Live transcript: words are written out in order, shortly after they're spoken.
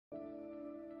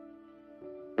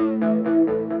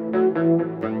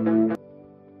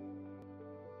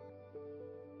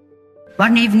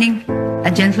One evening,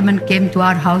 a gentleman came to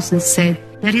our house and said,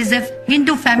 "There is a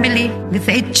Hindu family with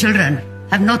 8 children,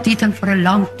 have not eaten for a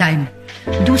long time.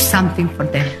 Do something for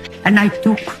them." And I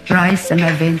took rice and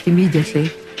I went immediately.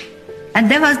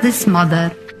 And there was this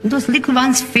mother, those little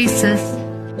ones' faces,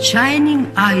 shining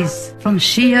eyes from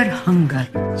sheer hunger.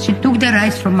 She took the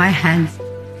rice from my hands.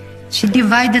 She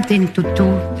divided it into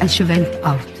 2 and she went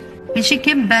out. When she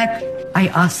came back, I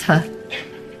asked her,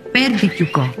 "Where did you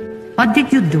go? What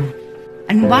did you do?"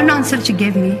 And one answer she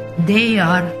gave me, "They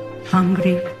are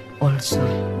hungry also."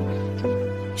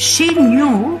 She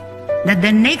knew that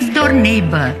the next door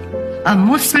neighbor, a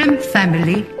Muslim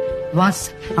family,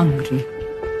 was hungry.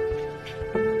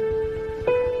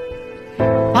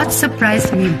 What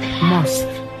surprised me most,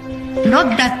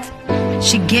 not that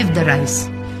she gave the rice,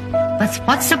 but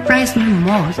what surprised me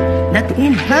most, that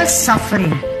in her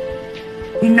suffering,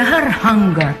 in her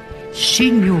hunger,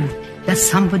 she knew that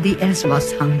somebody else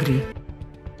was hungry.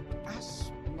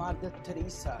 Mother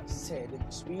Theresa said in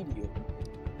this video,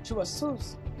 she was so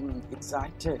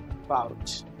excited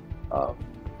about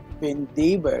when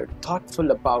they were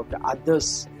thoughtful about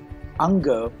others'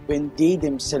 hunger when they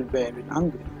themselves were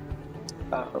hungry.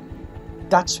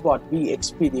 That's what we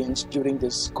experienced during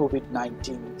this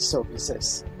COVID-19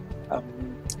 services.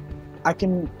 I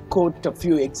can quote a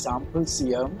few examples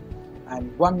here,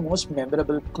 and one most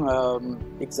memorable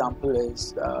example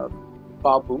is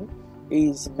Babu.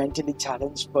 Is a mentally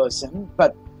challenged person,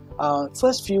 but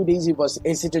first few days he was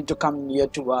hesitant to come near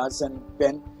to us, and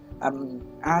when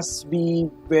as we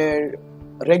were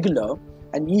regular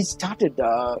and he started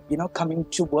coming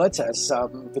towards us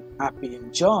with happy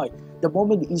and joy. The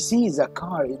moment he sees a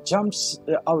car, he jumps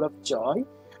out of joy,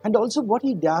 and also what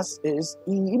he does is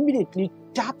he immediately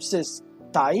taps his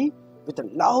thigh with a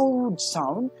loud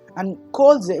sound and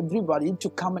calls everybody to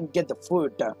come and get the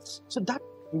food. So that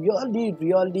really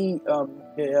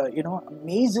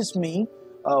amazes me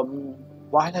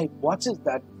while I watch it.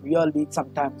 That really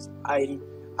sometimes I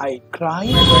cry.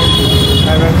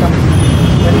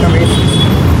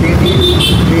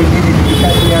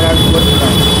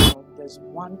 There's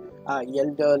one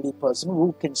elderly person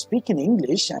who can speak in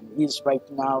English, and he's right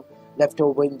now left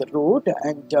over in the road,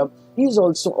 and he's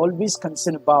also always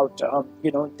concerned about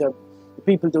the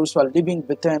people, those who are living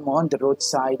with him on the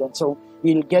roadside, and so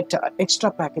he'll get extra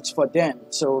package for them.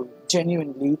 So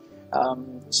genuinely,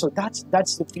 so that's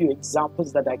the few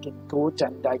examples that I can quote,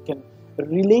 and I can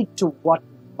relate to what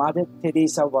Mother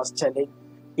Teresa was telling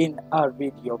in our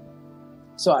video.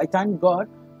 So I thank God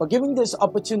for giving this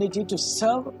opportunity to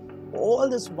serve all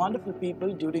these wonderful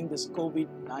people during this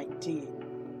COVID-19.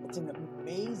 It's an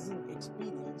amazing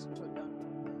experience.